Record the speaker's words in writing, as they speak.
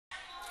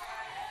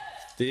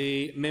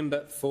The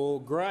member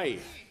for Grey.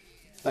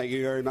 Thank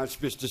you very much,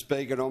 Mr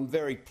Speaker. And I'm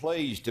very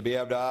pleased to be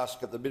able to ask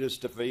the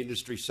Minister for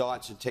Industry,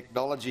 Science and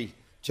Technology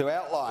to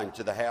outline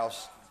to the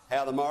House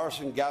how the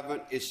Morrison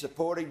government is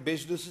supporting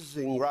businesses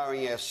in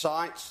growing our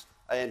science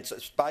and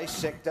space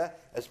sector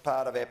as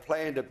part of our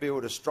plan to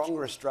build a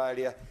stronger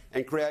Australia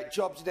and create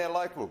jobs in our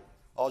local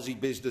Aussie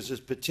businesses,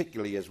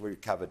 particularly as we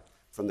recovered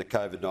from the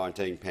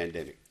COVID-19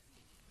 pandemic.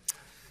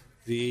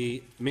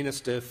 The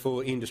Minister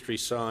for Industry,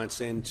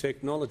 Science and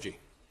Technology.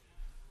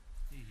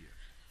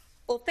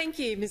 Well, thank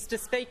you, Mr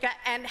Speaker.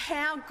 And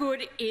how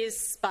good is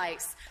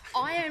space?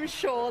 I am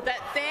sure that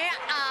there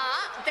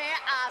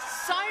are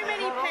so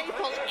many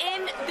people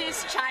in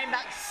this chamber,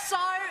 so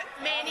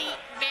many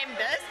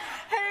members,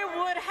 who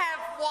would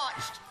have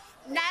watched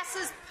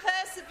NASA's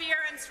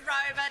Perseverance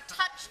rover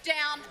touch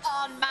down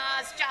on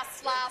Mars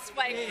just last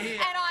week. And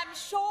I'm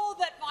sure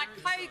that my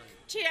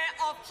co-chair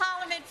of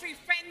Parliamentary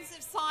Friends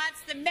of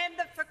Science, the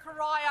member for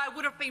Corio,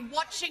 would have been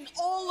watching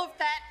all of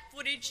that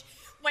footage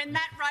when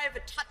that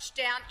rover touched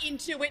down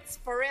into its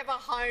forever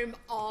home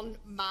on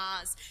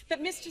Mars.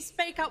 But, Mr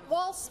Speaker,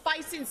 while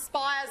space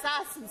inspires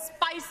us and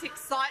space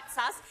excites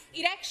us,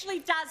 it actually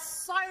does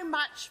so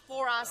much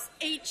for us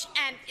each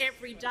and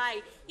every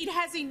day. It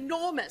has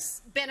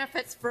enormous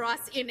benefits for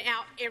us in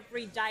our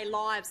everyday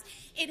lives.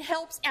 It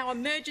helps our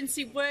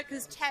emergency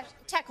workers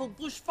tackle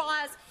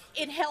bushfires.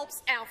 It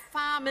helps our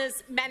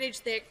farmers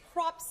manage their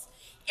crops.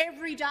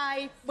 Every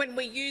day when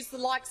we use the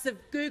likes of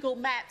Google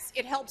Maps,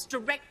 it helps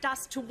direct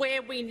us to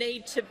where we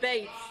need to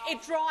be.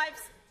 It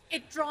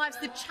drives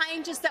the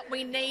changes that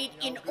we need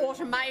in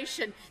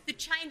automation, the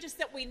changes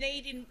that we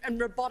need in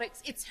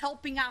robotics. It's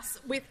helping us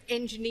with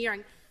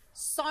engineering.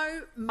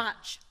 So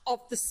much of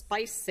the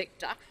space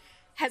sector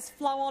has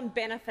flow-on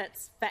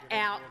benefits for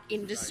our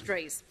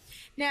industries.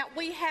 Now,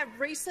 we have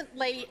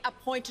recently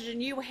appointed a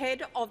new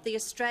head of the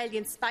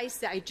Australian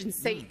Space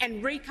Agency,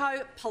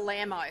 Enrico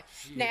Palermo.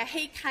 Now,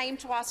 he came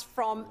to us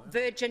from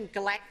Virgin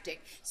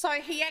Galactic, so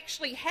he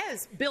actually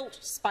has built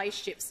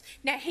spaceships.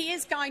 Now, he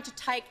is going to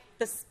take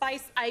the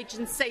Space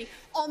Agency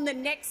on the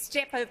next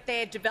step of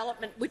their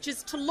development, which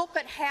is to look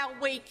at how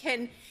we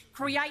can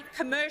create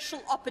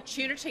commercial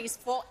opportunities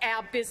for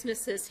our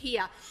businesses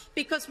here,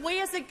 because we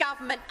as a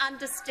government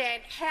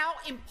understand how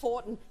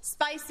important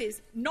space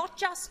is, not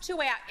just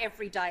to our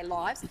everyday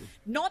lives,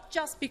 not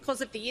just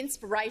because of the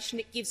inspiration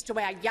it gives to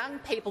our young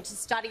people to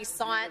study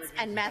science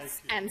and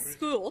maths and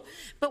school,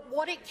 but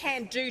what it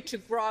can do to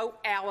grow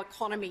our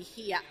economy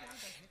here.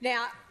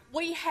 Now,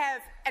 we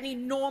have an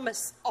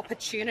enormous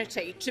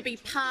opportunity to be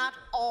part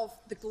of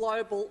the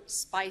global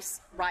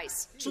space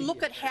race, to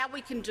look at how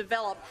we can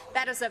develop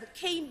that as a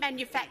key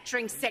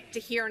manufacturing sector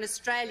here in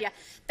Australia.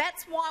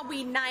 That's why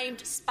we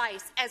named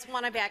space as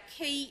one of our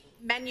key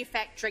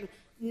manufacturing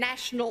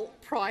national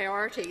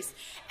priorities.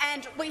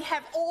 And we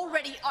have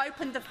already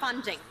opened the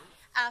funding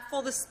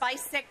for the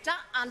space sector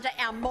under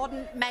our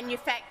Modern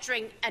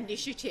Manufacturing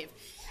Initiative.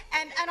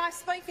 And I've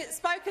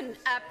spoken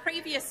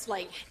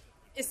previously,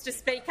 Mr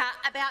Speaker,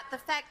 about the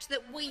fact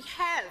that we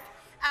have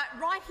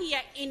right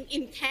here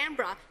in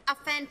Canberra a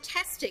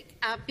fantastic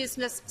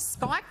business,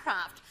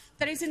 Skycraft,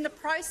 that is in the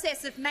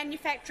process of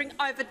manufacturing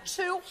over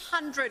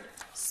 200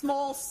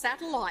 small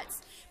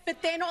satellites.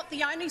 But they're not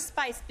the only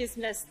space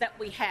business that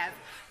we have.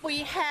 We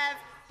have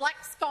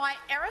Black Sky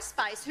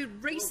Aerospace, who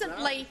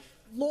recently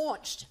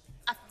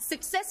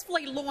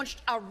successfully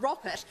launched a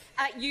rocket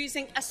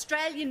using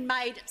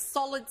Australian-made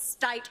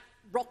solid-state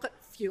rocket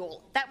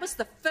fuel. That was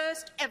the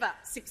first ever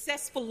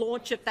successful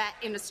launch of that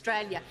in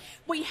Australia.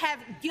 We have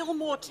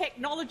Gilmore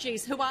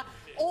Technologies, who are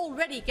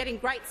already getting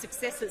great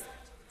successes.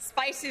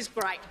 Space is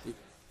great.